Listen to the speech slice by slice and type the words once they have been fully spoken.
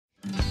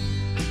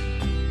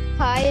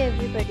Hi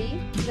everybody,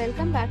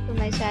 welcome back to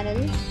my channel,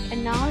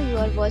 and now you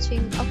are watching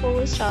a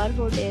 4-star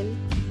hotel.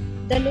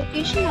 The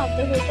location of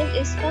the hotel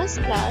is first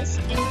class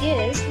and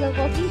guests love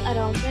walking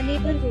around the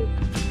neighborhood.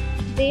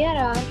 There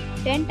are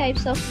 10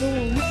 types of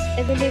rooms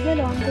available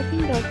on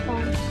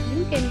booking.com.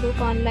 You can book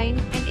online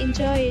and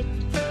enjoy it.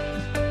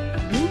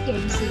 You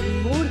can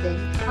see more than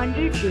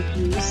 100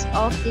 reviews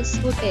of this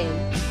hotel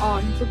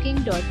on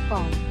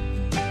booking.com.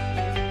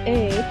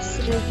 Its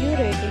review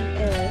rating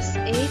is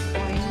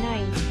 8.9.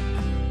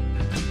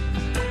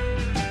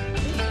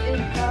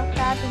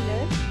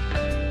 Fabulous.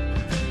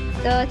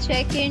 The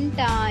check-in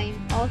time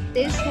of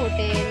this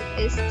hotel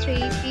is 3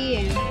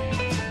 p.m.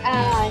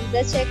 and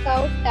the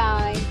check-out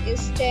time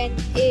is 10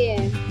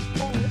 a.m.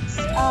 Pets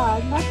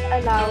are not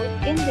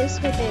allowed in this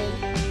hotel.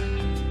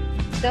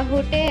 The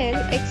hotel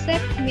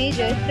accepts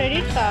major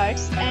credit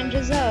cards and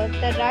reserves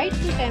the right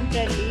to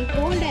temporarily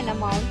hold an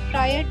amount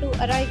prior to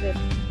arrival.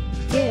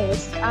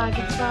 Guests are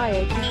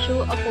required to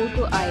show a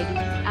photo ID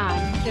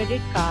and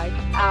credit card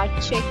at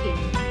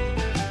check-in.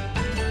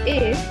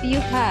 If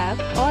you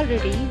have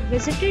already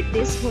visited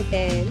this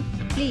hotel,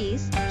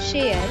 please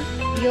share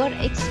your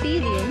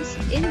experience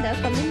in the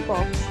comment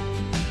box.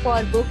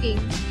 For booking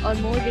or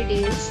more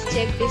details,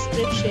 check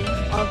description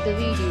of the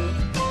video.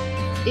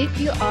 If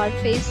you are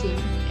facing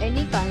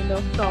any kind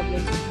of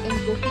problem in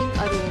booking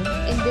a room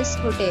in this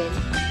hotel,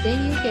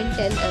 then you can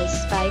tell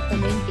us by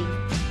commenting.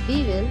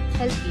 We will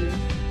help you.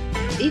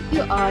 If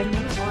you are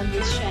new on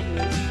this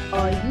channel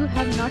or you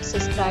have not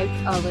subscribed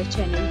our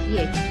channel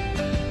yet,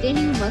 then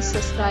you must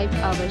subscribe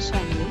our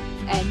channel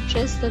and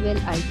press the bell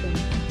icon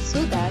so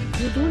that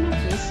you do not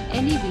miss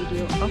any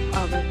video of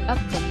our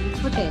upcoming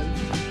hotel.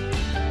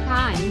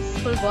 Thanks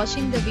for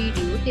watching the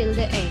video till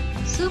the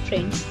end. So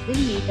friends, we'll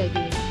meet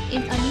again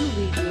in a new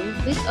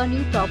video with a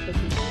new property.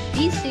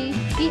 Be safe,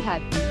 be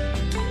happy.